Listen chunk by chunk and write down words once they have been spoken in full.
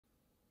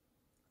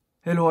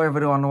Hello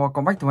everyone,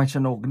 welcome back to my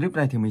channel. Clip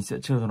này thì mình sẽ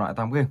chơi thể loại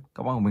 8 game.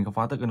 Các bạn của mình có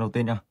phá tới kênh đầu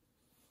tiên nha.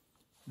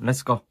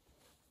 Let's go.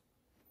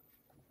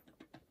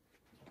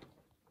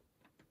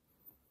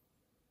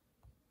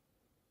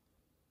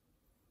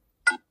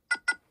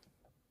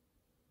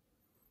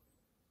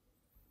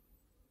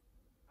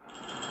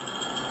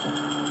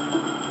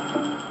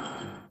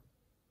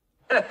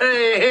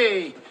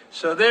 Hey,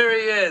 so there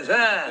he is,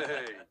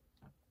 huh?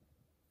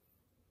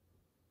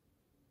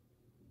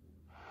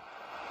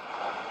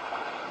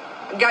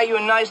 I got you a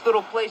nice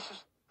little place.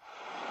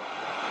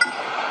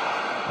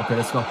 Okay,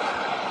 let's go.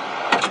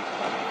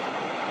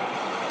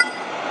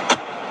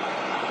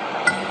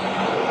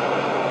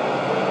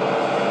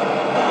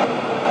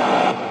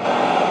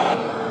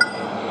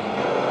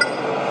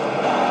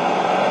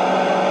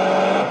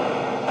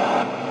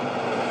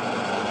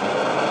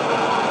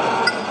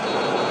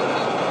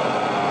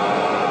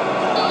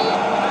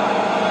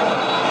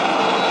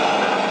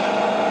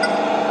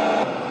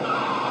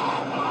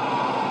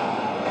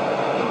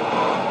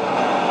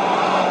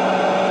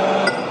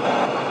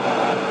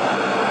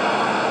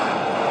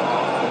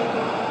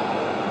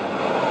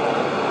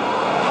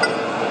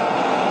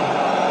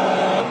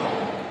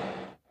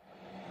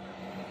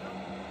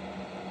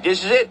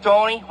 This is it,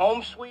 Tony.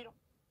 Home sweet.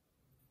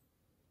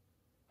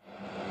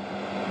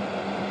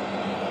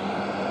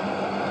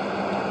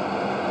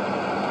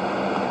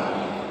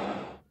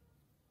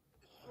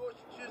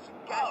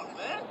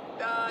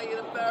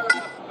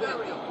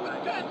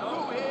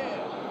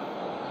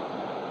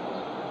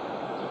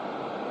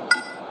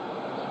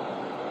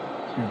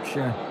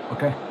 Share.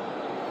 Ok.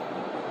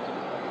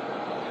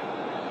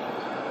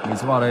 Mình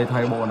sẽ vào đây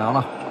thay bộ quần áo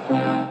nào.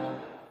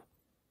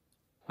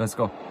 Let's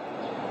go.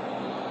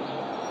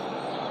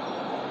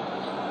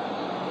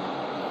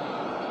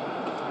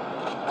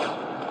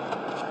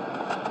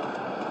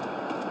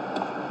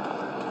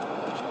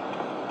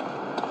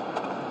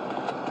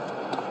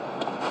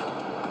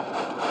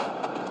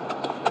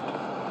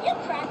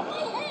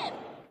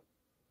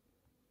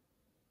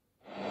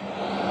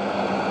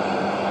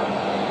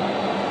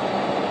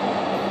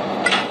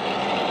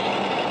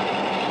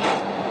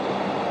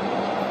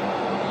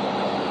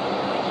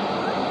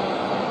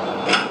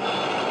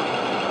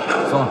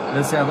 Rồi,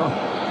 lên xe thôi.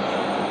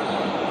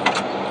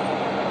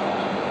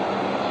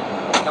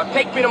 Now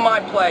take me to my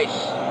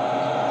place.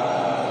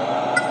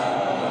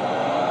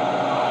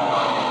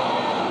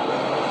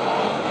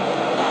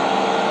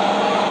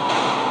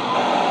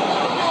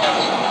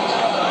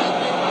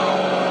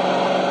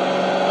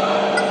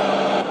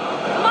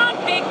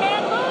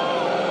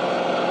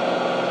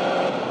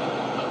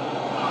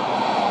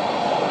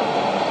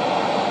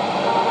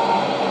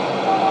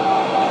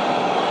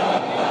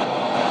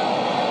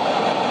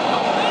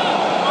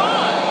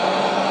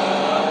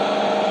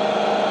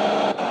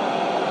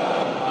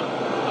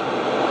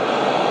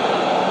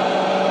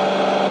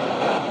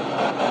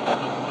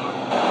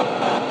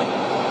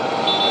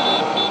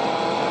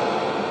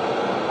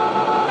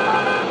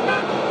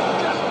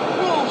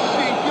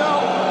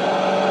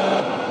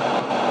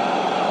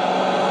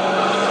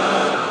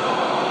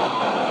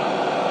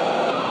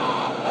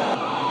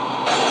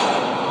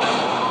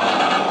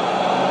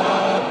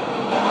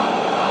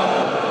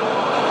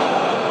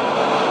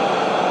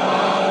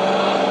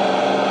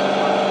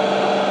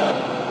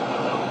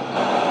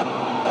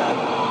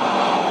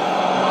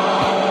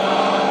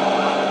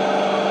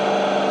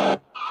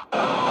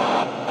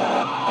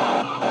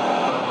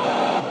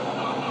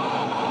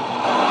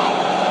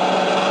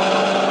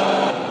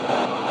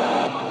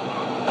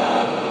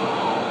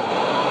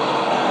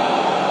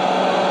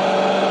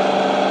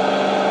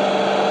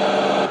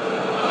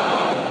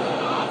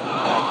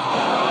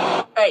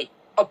 Hey,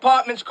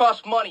 apartments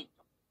cost money.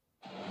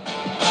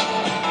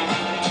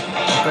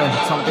 Ok,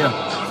 xong tiền.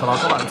 Sau đó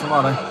các bạn sẽ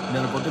vào đây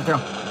nhận được bộ tiếp theo.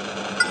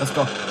 Let's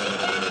go.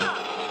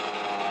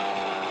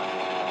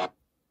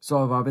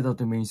 Rồi và bây giờ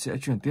thì mình sẽ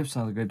chuyển tiếp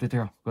sang game tiếp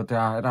theo,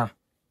 GTA SA.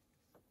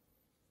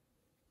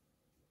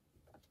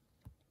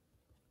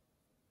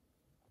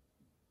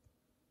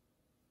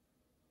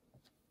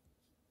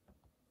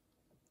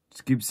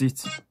 Skip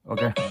seats. Ok.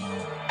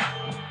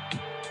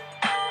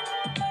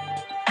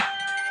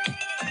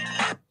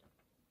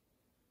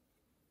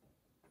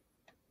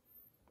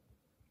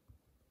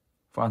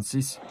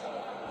 Francis.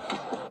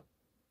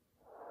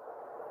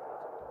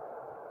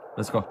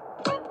 Let's go.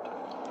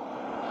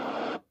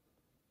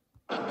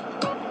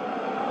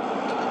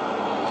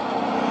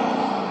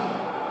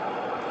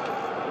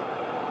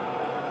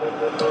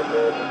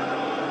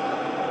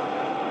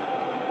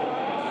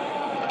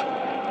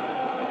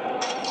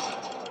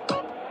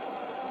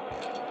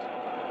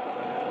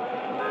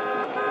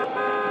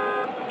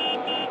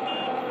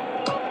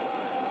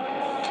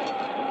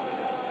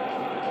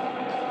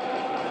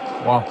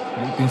 Wow,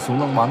 những tiếng súng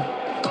đang bắn.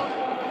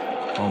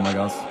 Oh my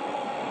god.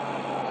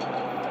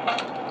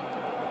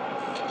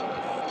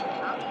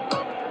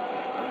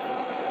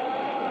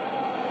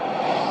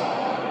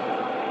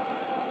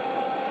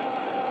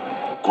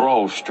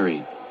 Grove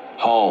Street,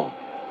 home.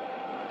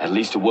 At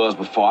least it was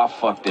before I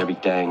fucked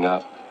everything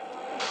up.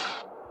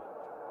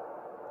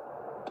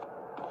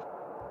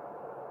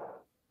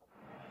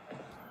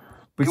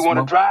 Big You want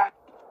to Smoke. drive?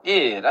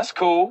 Yeah, that's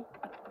cool.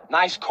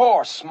 Nice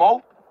car,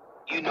 Smoke.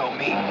 You know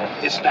me.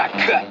 It's not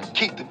cut.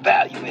 Keep the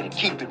value in it.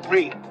 Keep it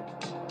real.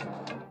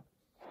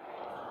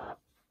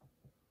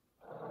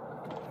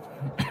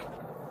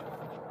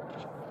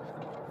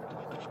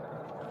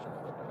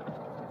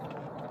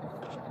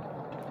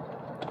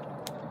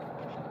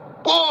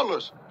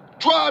 Ballers!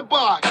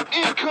 Drive-by!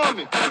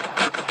 Incoming!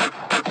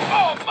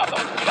 Oh,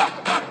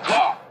 motherfucker, my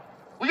car!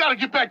 We gotta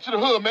get back to the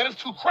hood, man.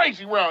 It's too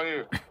crazy around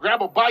here.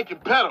 Grab a bike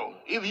and pedal.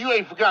 Either you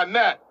ain't forgotten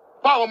that.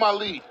 Follow my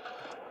lead.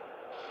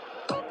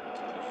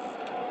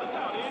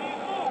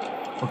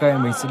 Ok,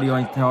 mình sẽ đi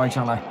theo anh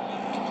chàng này.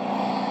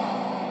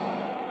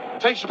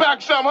 Takes you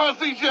back some, huh,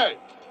 CJ?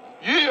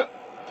 Yeah.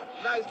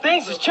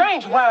 Things has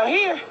changed around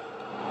here.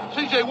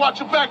 CJ, watch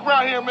your back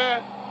around here,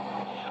 man.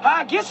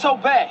 How'd it get so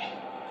bad?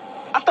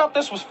 I thought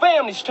this was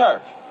family's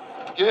turf.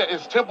 Yeah,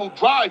 it's Temple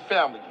Drive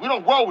family. We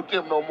don't roll with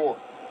them no more.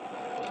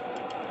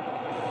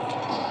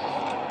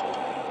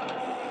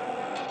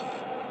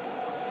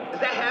 Is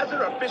that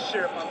Hazard or fish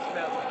syrup I'm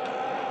smelling?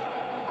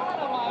 Out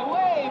of my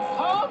way,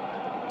 punk!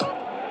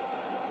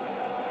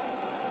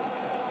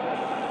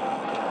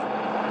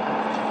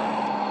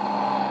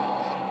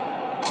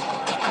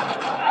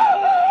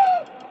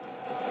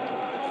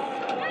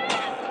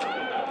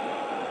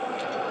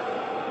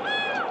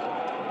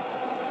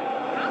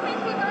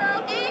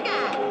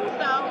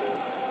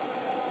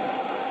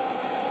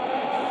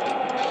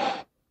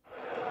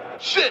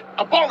 Shit,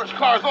 a baller's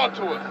car's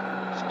onto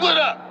us. Split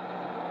up.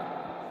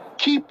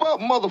 Keep up,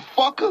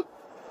 motherfucker.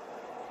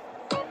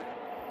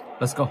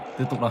 Let's go,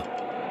 tiếp tục nào.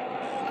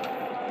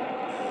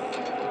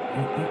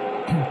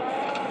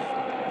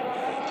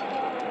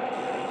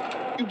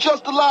 You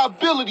just a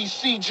liability,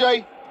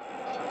 CJ.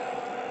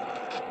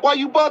 Why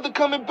you bother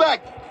coming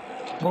back?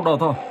 Bốc đầu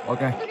thôi, ok.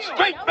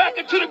 Straight back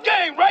into the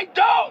game, right,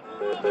 dog?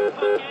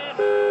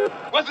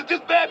 Wasn't this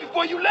bad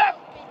before you left?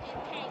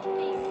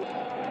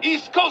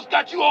 East Coast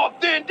got you all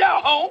thinned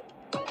out, home.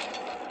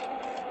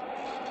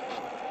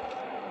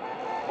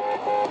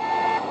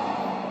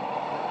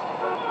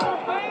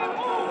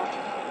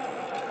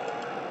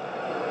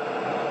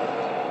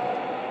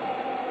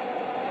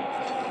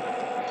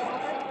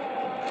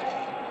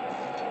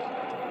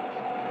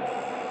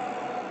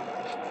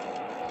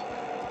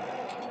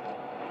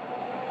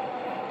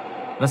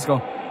 Let's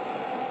go.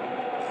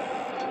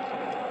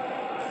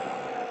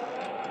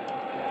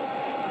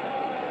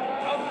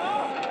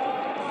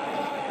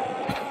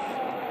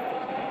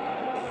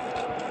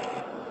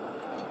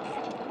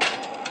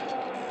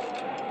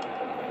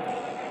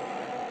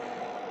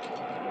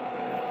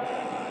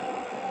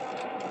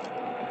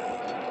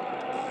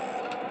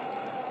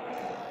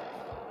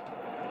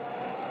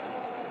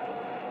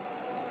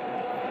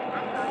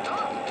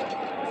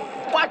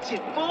 Watch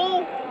it,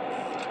 fool.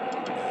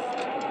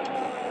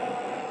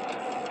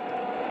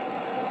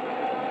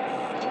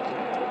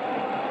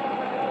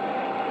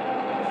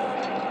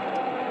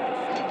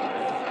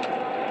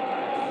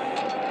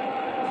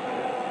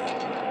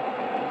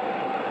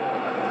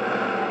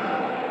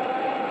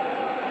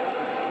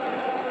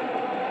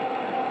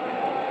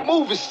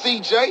 Move it,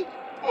 CJ.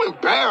 You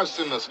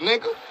embarrassing us,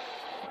 nigga.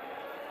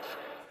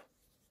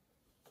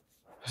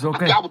 Rồi,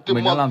 ok, I got with them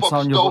mình đã làm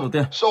xong nhiệm vụ đầu motherfuckers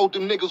tiên. though. Showed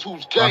them niggas who's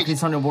Và khi gangsta.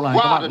 xong nhiệm vụ này,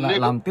 các Rider, bạn lại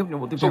nigga. làm tiếp nhiệm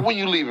vụ tiếp So theo. when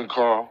you leaving,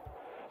 Carl?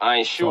 I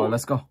ain't Rồi, sure.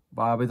 let's go.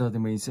 Và bây giờ thì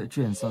mình sẽ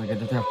chuyển sang cái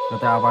tiếp theo,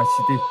 GTA Vice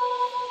City.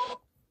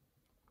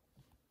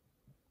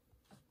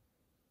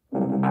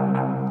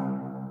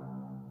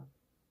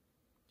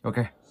 Ok.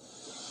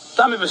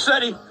 Tommy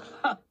Vassetti.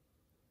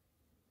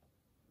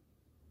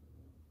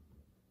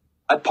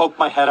 I poked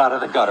my head out of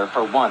the gutter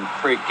for one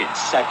freaking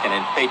second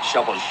and fate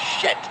shovels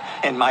shit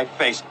in my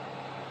face.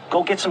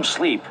 Go get some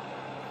sleep.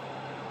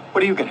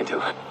 What are you gonna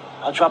do?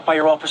 I'll drop by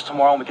your office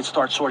tomorrow and we can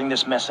start sorting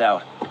this mess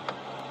out.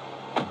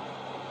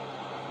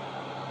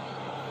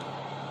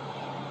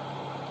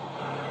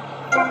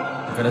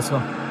 Ok, let's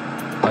go.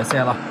 Lái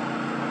xe nào.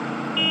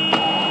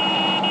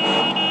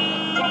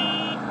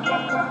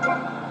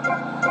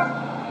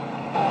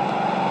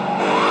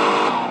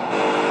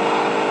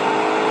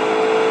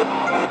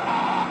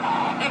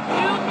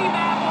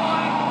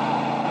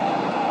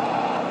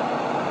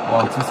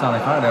 Wow, chiếc xe này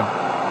khá là đều.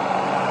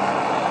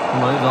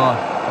 Không lấy rồi,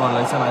 còn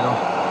lấy xe này rồi.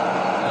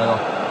 Đây rồi.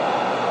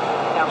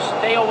 Now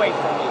stay away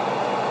from me.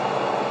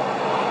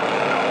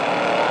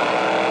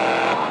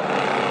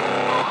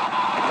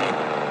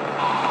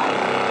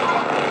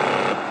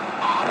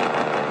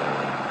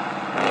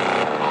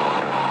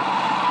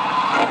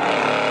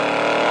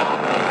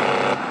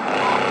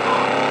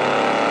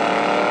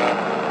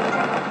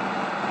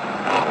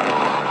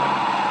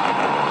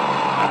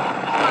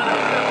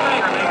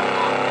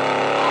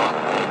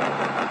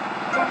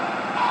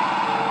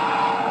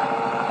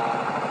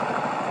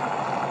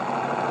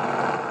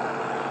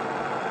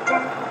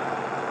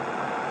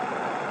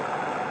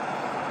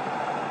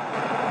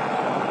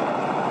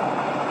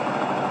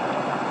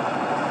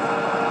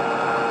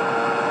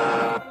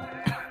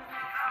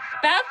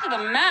 Fast to the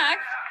max.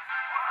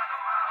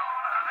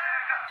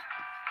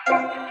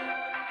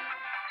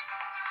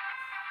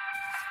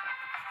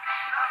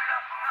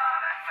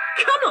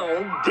 Come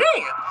on,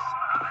 dance.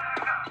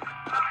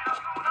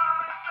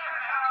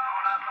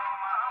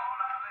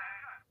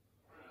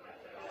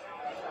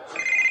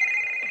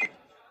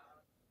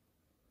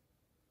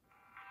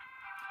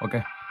 Ok.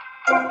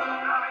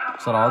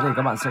 Sau đó thì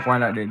các bạn sẽ quay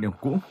lại địa điểm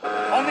cũ.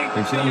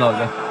 Hình chữ L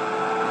kìa.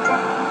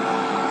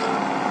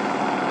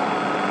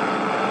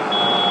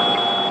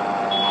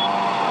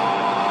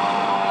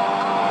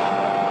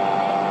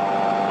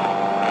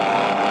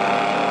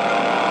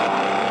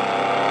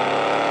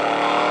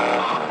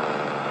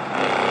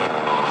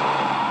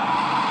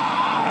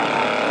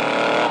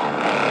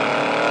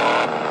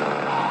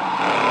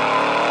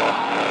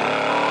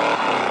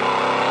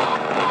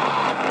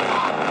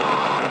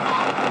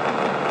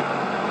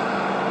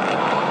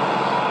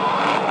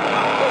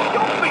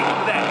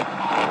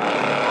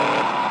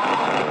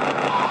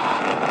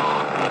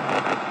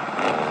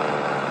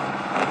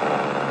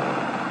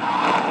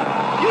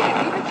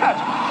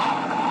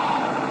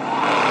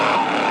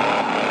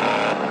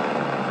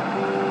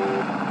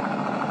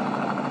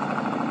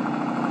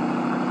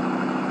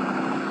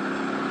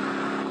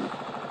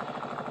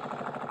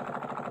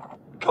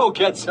 Go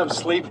get some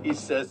sleep, he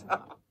says.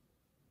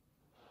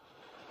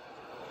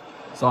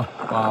 Rồi,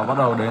 và bắt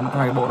đầu đến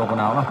thay bộ đồ quần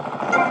áo nào.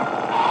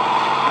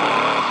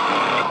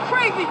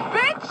 Crazy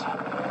bitch!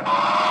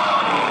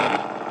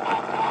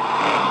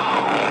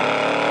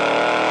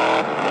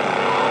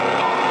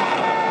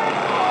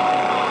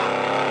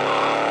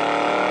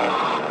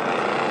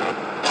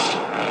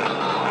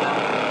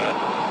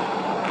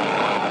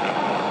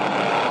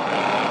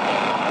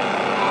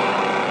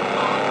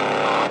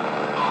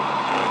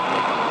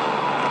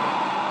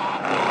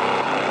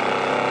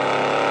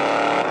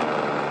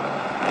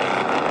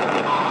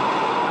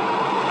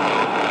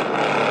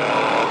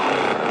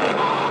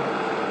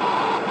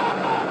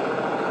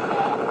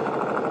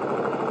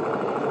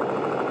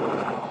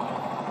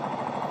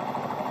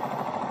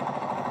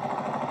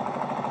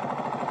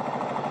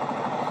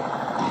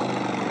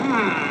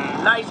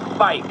 Nice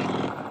bike.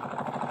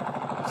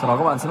 Sau đó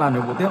các bạn sẽ làm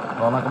nhiệm vụ tiếp,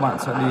 đó là các bạn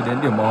sẽ đi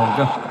đến điểm màu hồng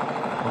cơ.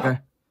 Ok.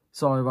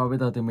 Rồi và bây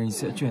giờ thì mình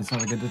sẽ chuyển sang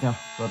cái tiếp theo,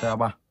 GTA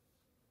 3.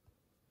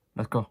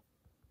 Let's go.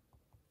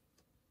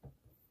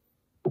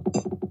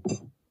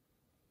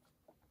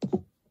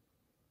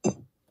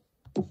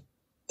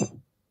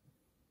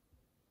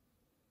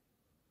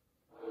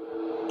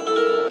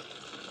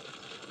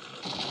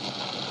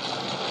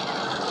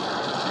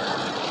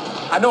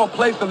 I know a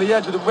place on the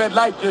edge of the red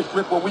light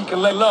district where we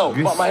can lay low,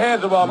 but my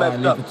hands are all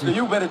messed up, so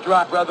you better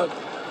drive, brother.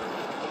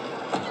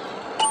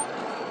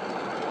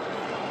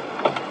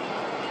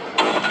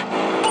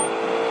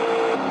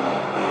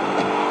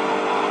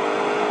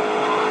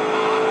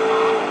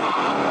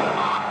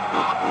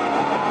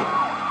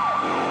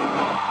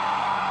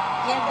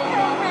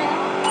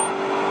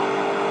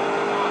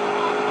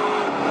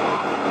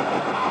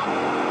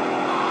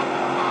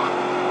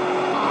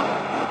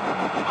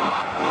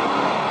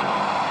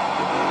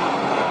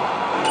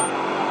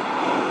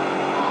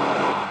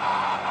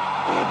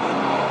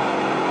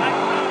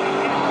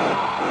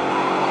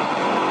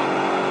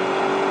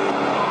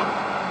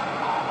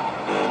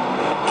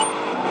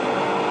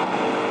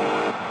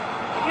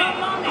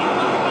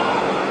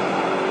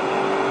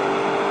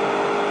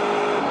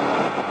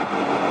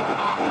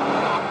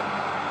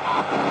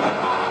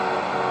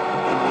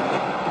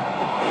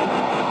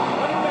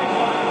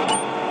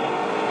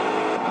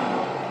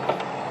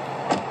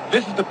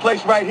 This is the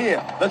place right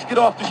here. Let's get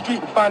off the street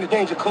and find a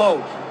change of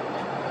clothes.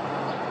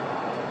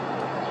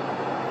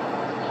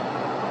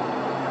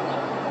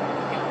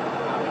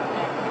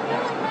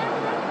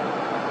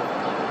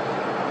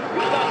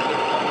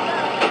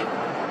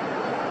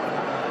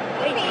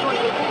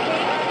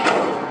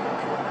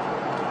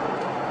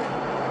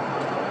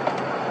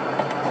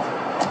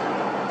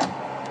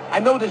 I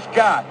know this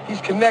guy.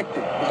 He's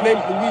connected. His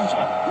name's Luigi.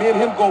 Me and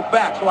him go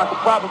back, so I could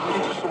probably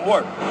get you some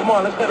work. Come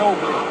on, let's head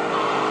over there.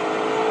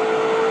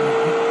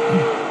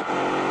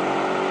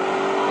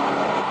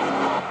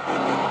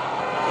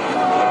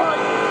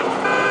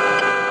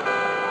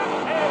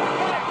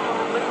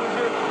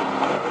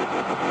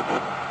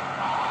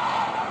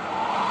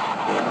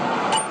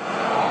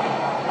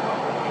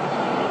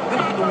 This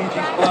is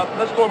Luigi's club.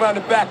 Let's go around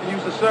the back and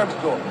use the service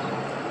door.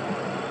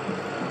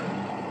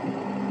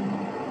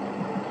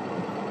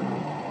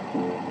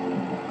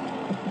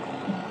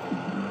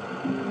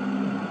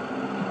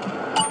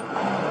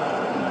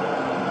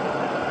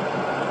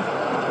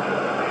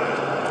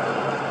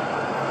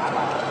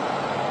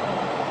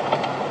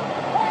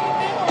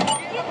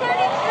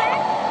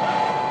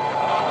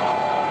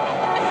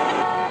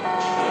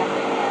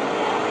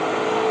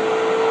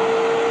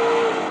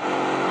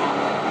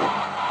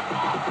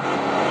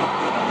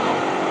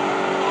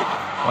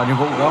 Và nhiệm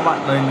vụ của các bạn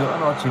đây nữa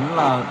đó chính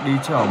là đi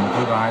chở một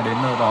cô gái đến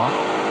nơi đó.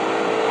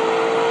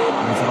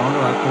 Mình sẽ đón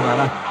được cô gái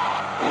này.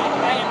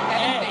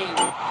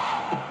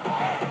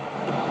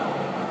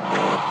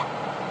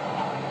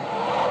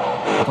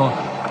 Thôi,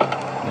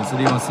 mình sẽ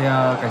đi bằng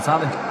xe cảnh sát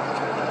đi.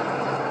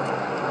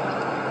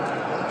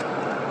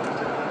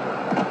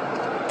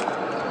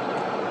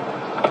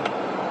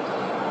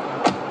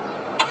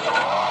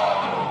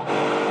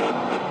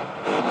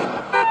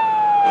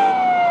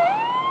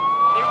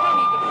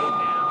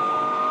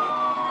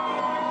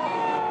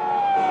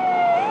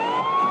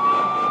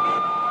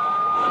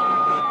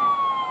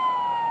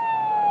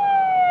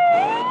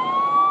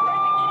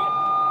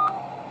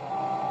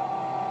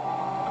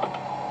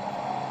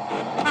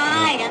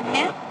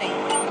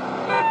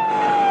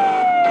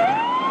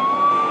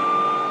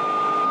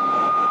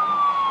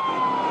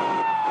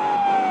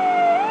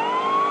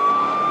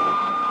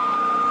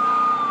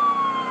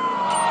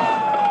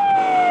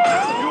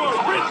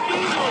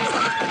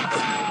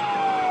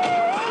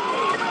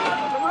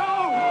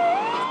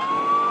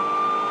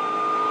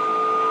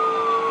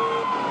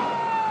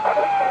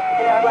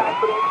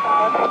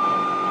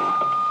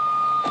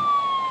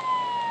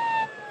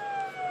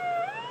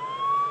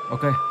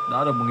 Ok,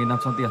 đã được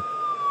 1.500 tiền.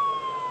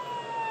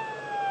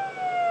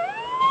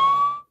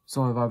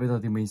 Rồi và bây giờ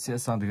thì mình sẽ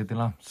sang từ cái thứ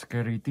 5,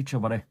 Scary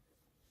Teacher vào đây.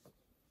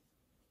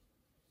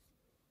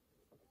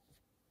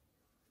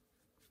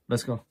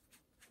 Let's go.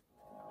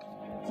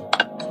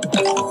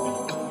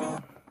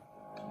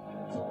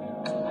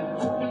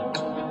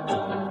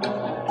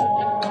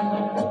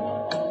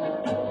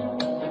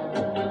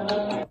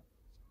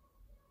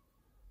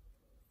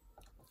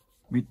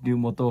 Beat new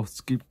moto,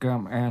 skip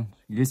cam and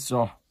get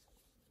saw.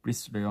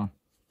 Please lay on.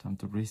 Time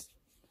to breathe.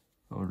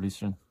 Or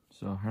listen.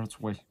 So here's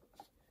way.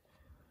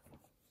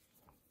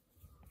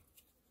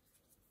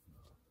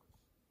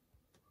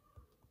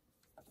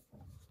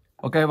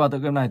 Ok, và tựa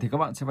game này thì các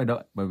bạn sẽ phải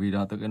đợi, bởi vì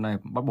là tựa game này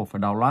bắt buộc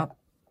phải download.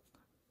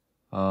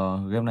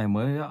 Game này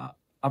mới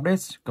update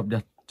cập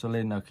nhật, cho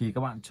nên là khi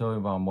các bạn chơi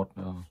vào một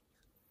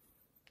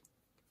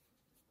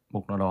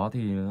mục nào đó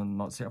thì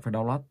nó sẽ phải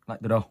download lại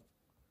từ đầu.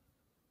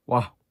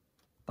 Wow,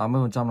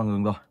 80% là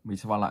ngừng rồi. Mình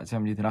sẽ vào lại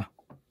xem như thế nào.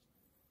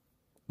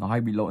 Nó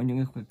hay bị lỗi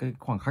những cái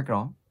khoảng khắc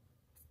đó.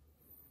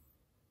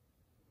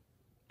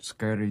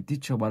 Scary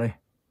Teacher vào đây.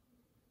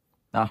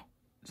 Nào,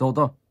 rồi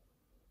thôi.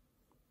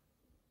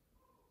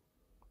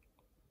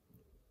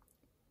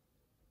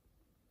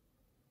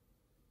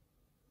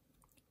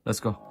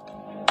 Let's go.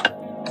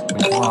 Mình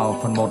sẽ vào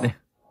phần 1 đi,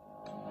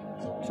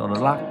 cho nó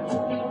lag.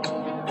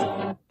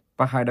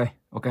 Part 2 đây,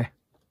 ok.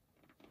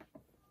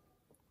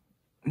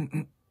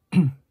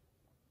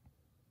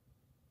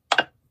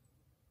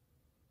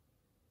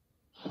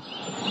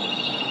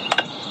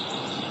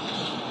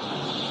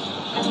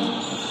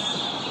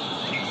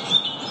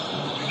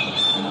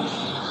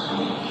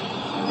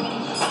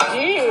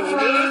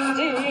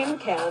 Steam,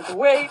 can't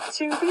wait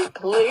to be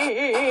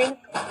clean.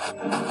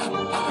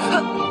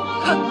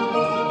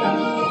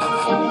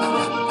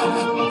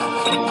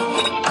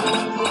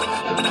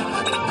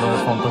 Rồi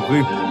phòng tập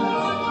gym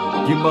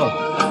Gymmer.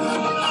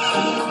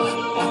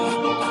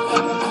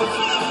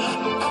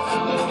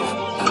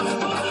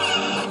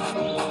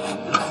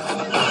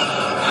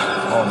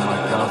 Oh my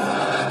god.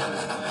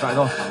 Chạy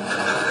thôi.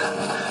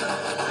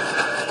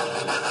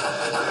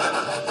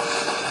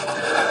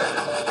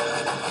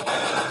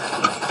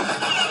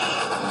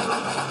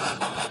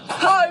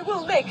 I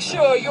will make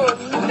sure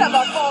you'll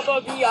never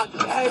bother me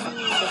again.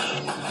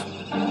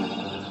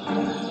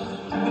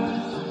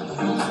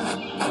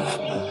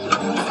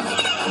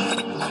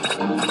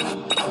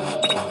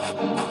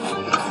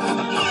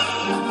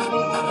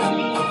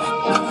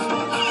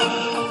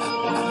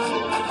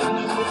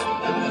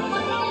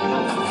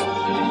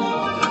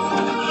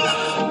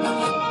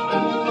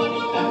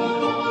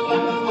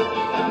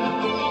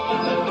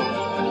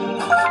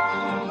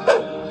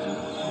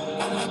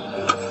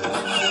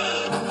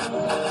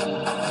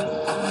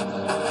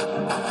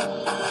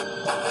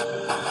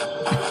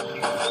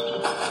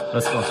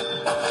 Let's go.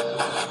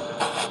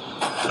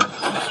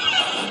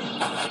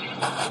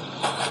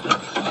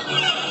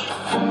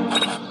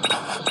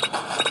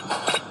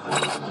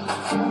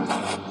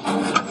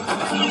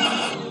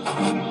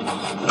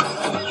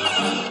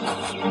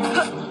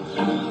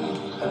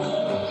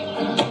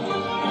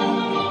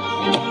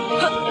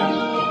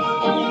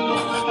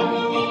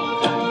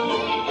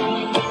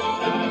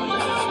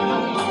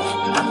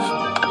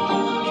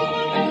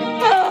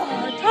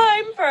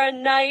 Time for a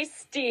nice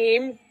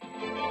steam.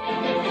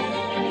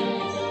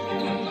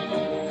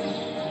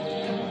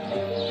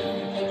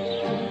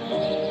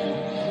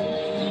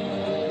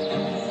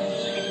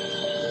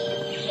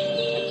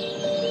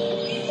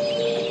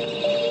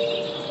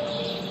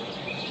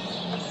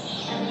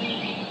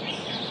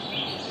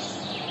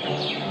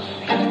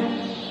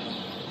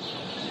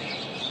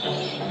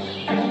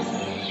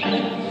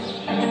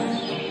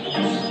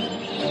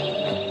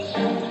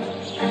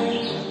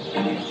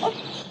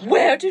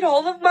 Where did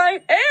all of my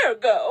hair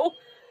go?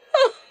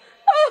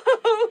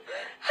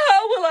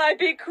 How will I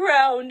be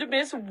crowned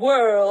Miss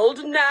World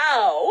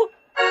now?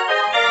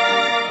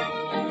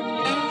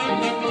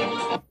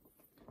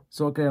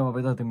 Rồi ok, và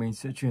bây giờ thì mình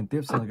sẽ chuyển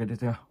tiếp sang cái tiếp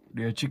theo,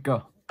 Dear Chica.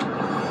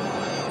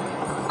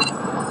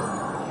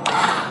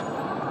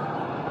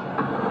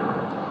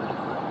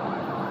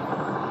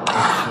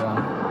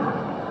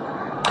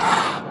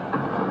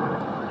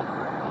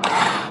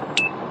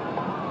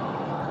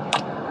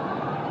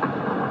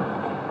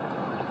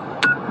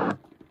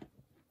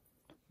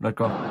 Let's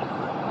go.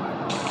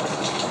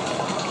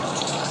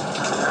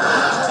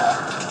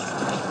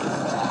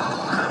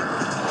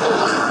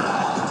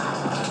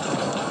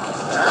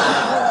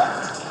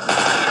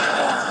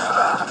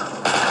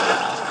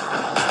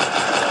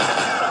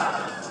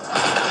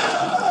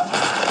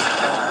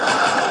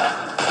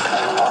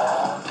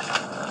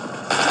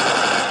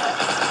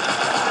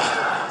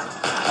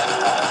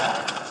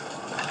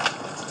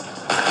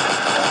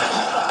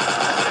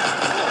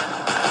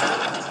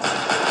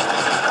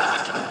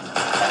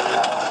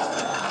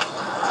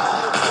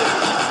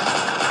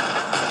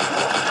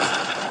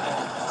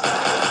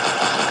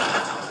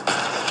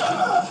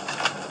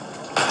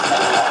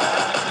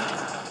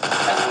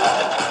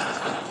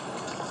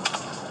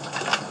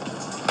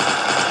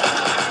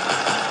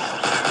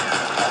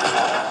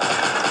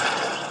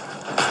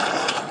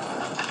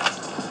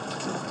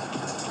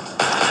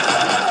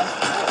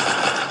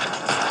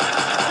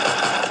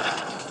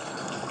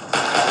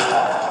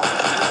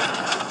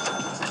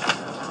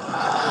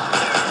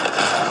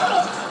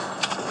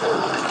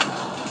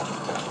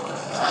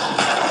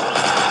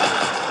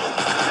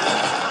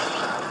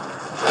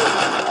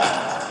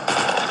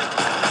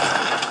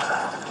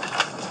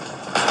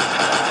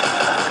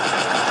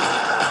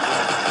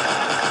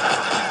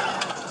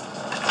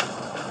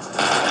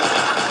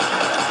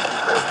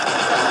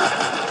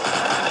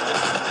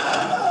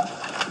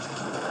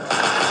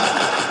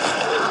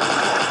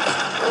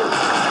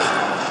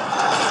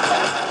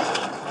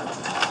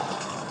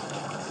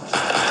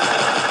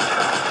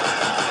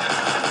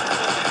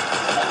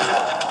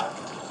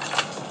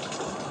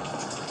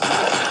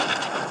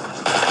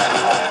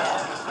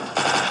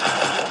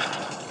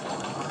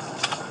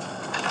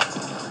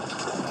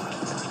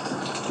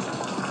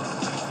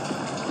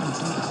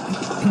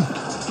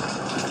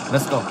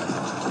 Let's go.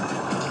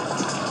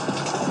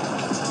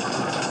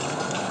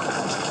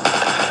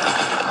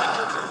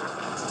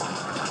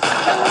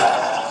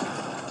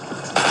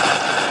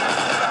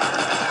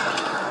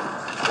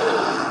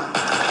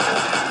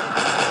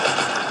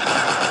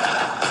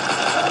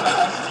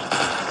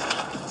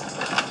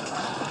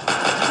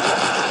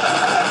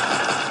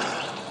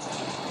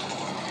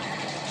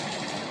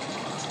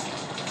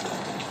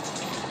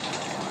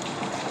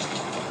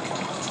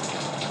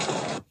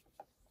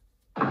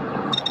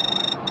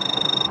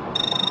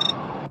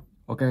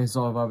 Ok,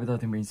 rồi và bây giờ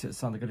thì mình sẽ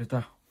sang tới cái tiếp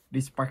theo.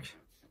 Dispatch.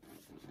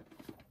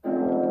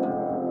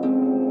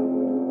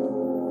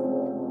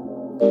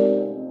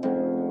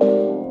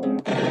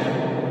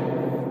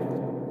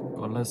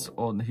 Less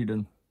on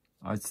hidden.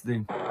 I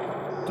think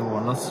to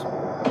one less.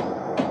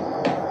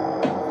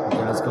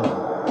 Okay, let's go.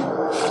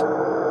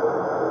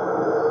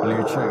 Will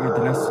you check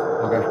it less?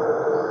 Okay.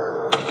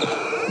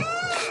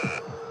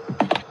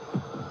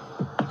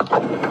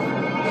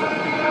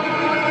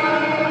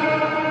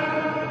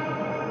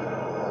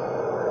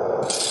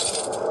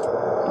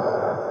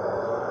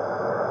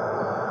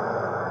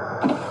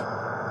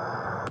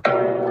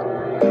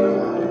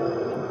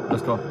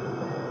 Let's go.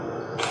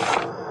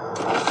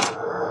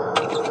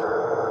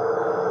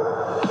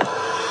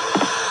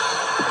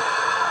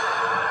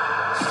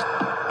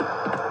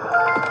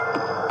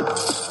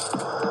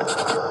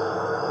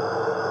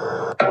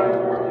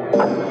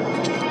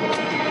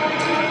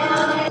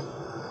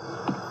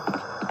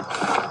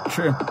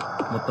 Shit.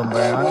 Một tầm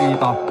vé đi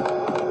tàu.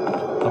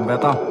 Tầm vé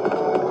tàu.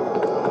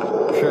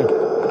 Shit.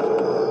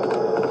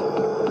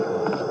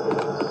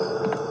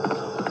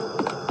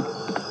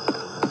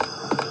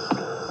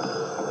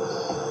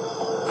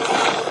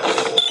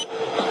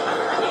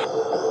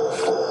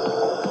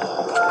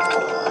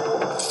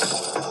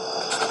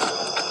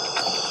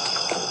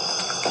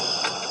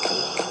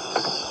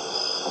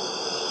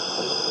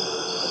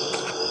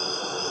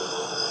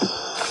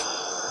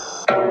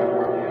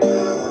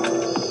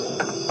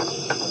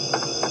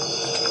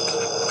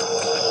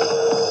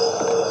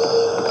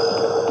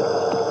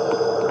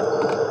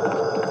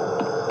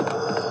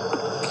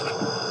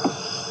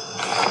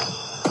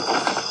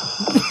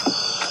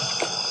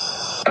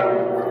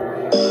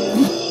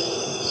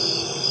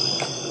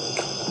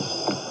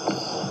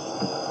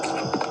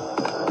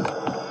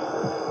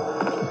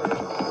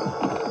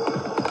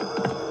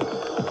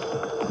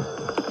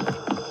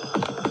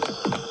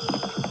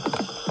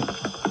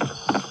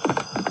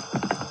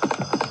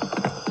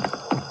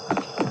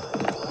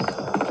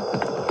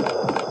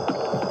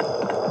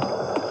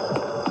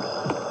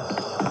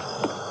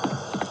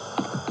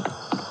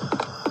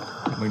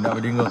 Mình đã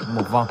phải đi ngược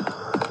một vòng.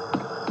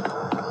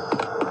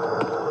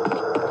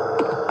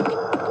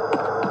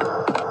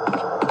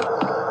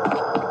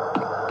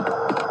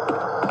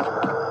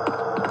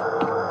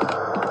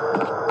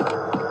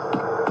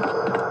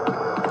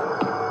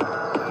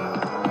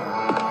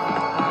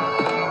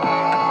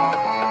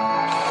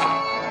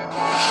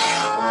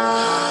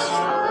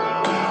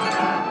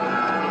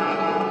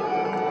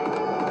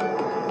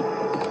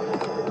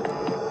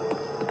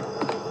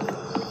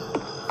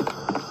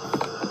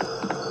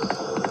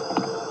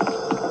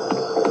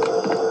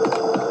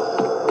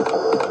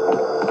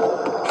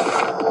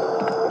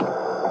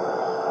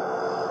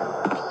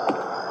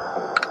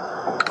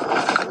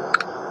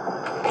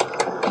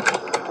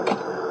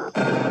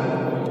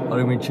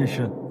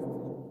 Alimentation.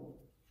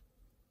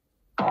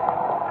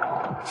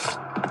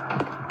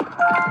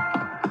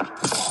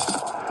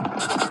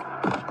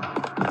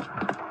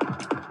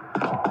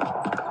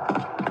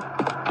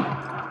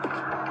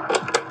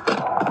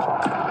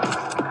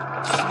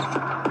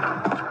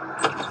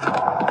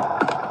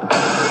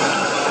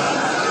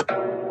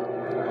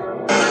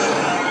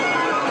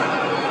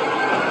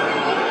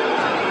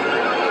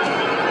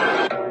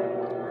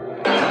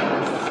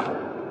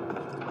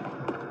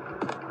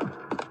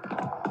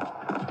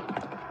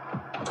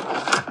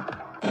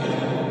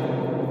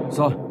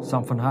 Rồi,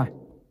 xong phần 2.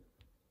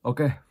 Ok,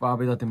 và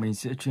bây giờ thì mình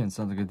sẽ chuyển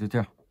sang cái tiếp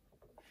theo.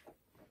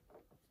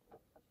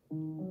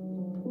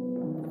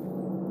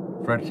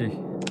 Freggy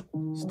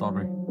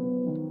Story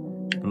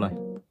Play.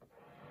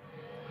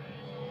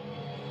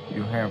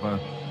 You have a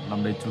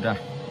 5 day to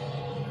die.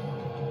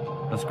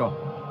 Let's go.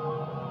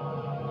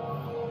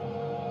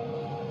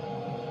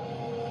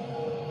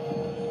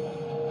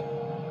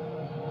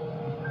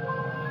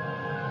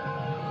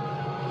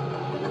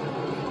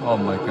 Oh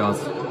my god.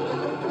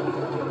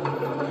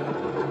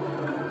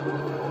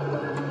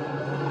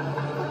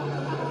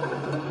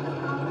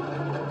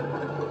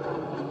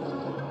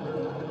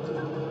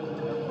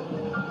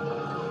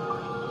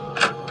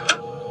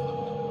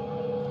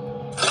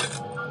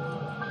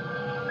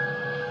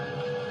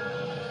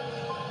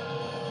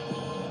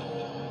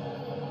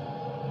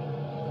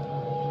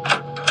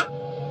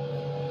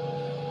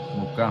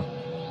 Một cao.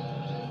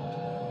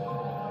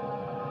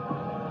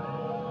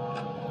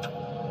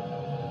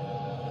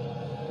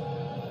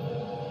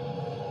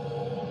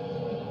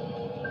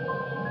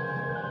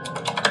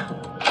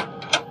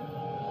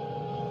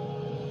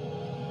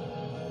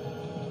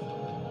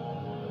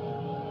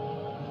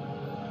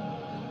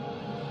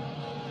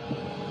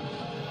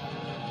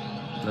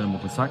 Đây là một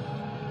quyển sách.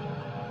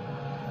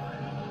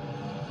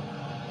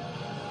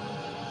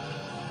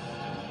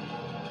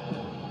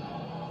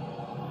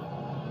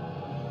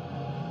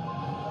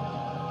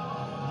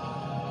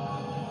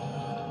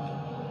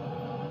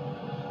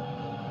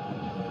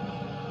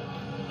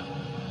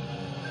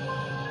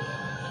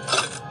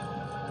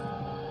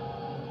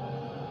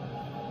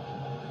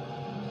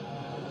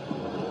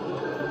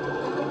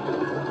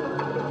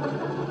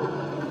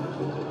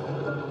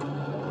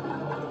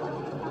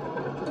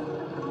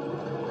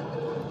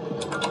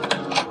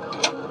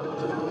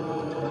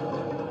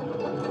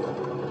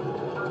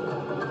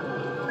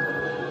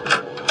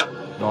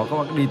 Đó, các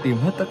bạn đi tìm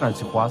hết tất cả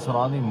chìa khóa, sau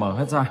đó thì mở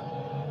hết ra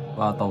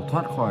và tẩu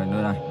thoát khỏi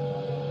nơi này.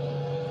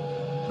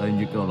 Đây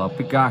như kiểu là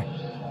pick guy.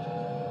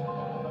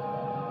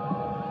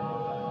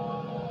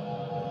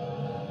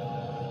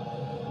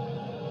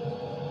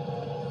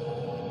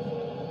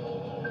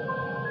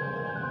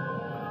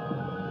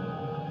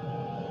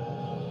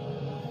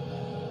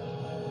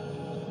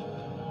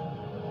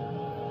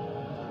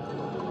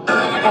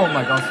 Oh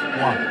my god,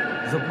 wow,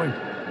 giật mình.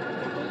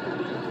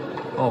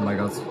 Oh my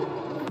god.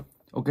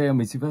 Ok,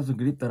 mình xin phép dừng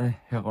clip tại đây.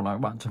 Hẹn gặp lại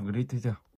các bạn trong clip tiếp theo.